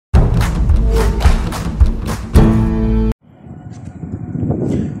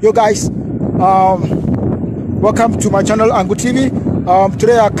Yo guys, welcome to my channel Angu TV.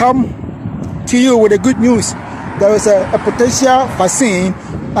 Today I come to you with the good news. There is a potential vaccine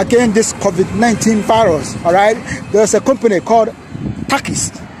against this COVID-19 virus. All right, there's a company called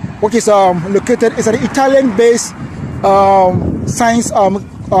Takis, which is located. It's an Italian-based science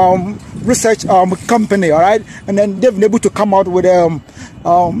research company. All right, and then they've been able to come out with a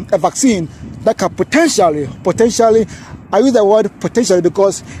vaccine that can potentially, I use the word potentially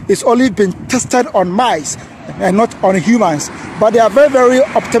because it's only been tested on mice and not on humans. But they are very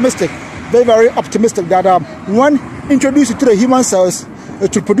optimistic that when introduced to the human cells,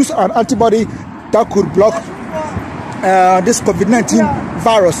 it will produce an antibody that could block this COVID-19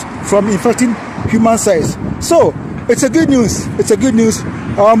 virus from infecting human cells. So it's a good news.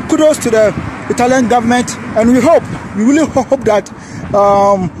 Kudos to the Italian government, and we really hope that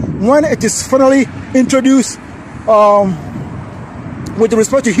when it is finally introduced with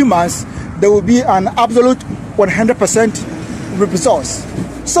respect to humans, there will be an absolute 100% results.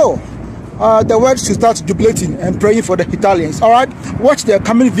 So the world should start jubilating and praying for the Italians. All right, watch the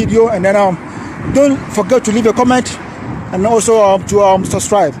coming video, and then don't forget to leave a comment and also to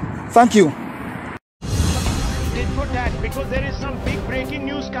subscribe. Thank you. For that, because there is some big breaking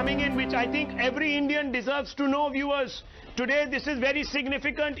news coming in which I think every Indian deserves to know, viewers. Today this is very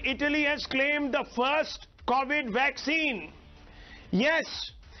significant. Italy has claimed the first COVID vaccine.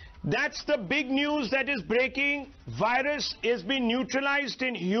 Yes, that's the big news that is breaking. Virus has been neutralized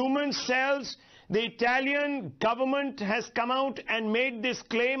in human cells. The Italian government has come out and made this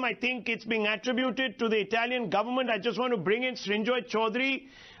claim. I think it's being attributed to the Italian government. I just want to bring in Srinjoy Chaudhary.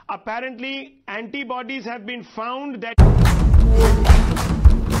 Apparently, antibodies have been found that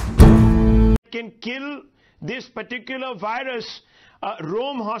can kill this particular virus.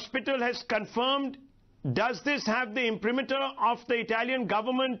 Rome Hospital has confirmed. Does this have the imprimatur of the Italian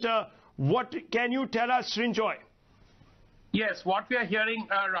government? What can you tell us, Srinjoy? Yes, what we are hearing,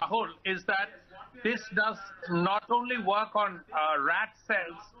 Rahul, is that this does not only work on rat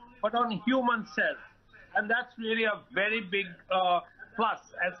cells, but on human cells. And that's really a very big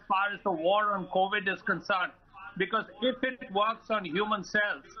plus as far as the war on COVID is concerned. Because if it works on human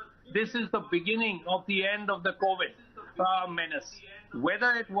cells, this is the beginning of the end of the COVID menace.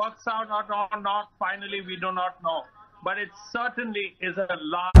 Whether it works out or not, finally, we do not know. But it certainly is a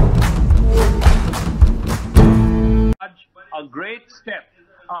great step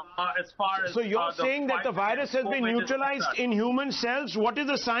as far as... So you're saying that the virus has been neutralized in human cells. What is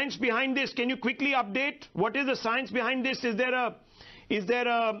the science behind this? Can you quickly update? What is the science behind this? Is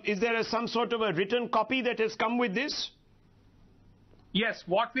there some sort of a written copy that has come with this? Yes,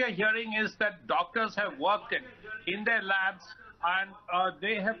 what we are hearing is that doctors have worked in their labs, and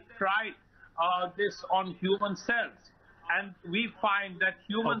they have tried this on human cells. And we find that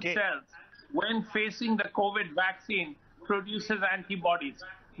human cells, when facing the COVID vaccine, produces antibodies.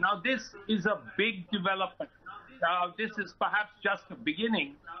 Now, this is a big development. This is perhaps just the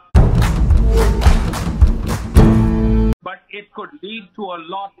beginning, but it could lead to a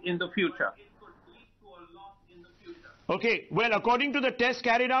lot in the future. Okay, well, according to the test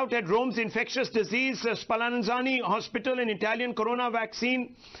carried out at Rome's infectious disease Spallanzani Hospital, an Italian corona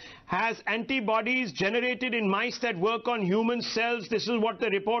vaccine has antibodies generated in mice that work on human cells. This is what the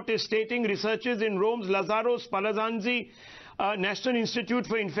report is stating. Researchers in Rome's Lazzaro Spallanzani National Institute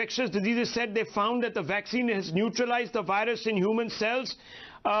for Infectious Diseases said they found that the vaccine has neutralized the virus in human cells.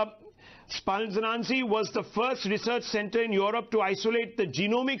 Spallanzani was the first research center in Europe to isolate the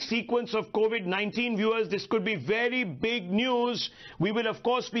genomic sequence of COVID-19. Viewers, this could be very big news. We will, of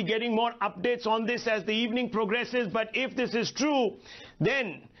course, be getting more updates on this as the evening progresses. But if this is true,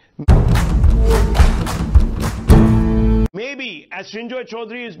 then maybe, as Srinjoy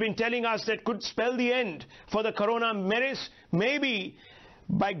Chaudhary has been telling us, that could spell the end for the corona menace. Maybe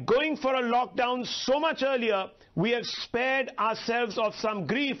by going for a lockdown so much earlier, we have spared ourselves of some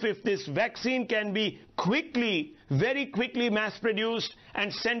grief. If this vaccine can be very quickly mass-produced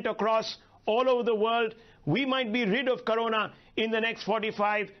and sent across all over the world, we might be rid of corona in the next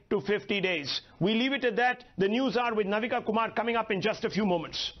 45 to 50 days. We leave it at that. The news are with Navika Kumar coming up in just a few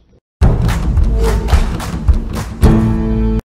moments.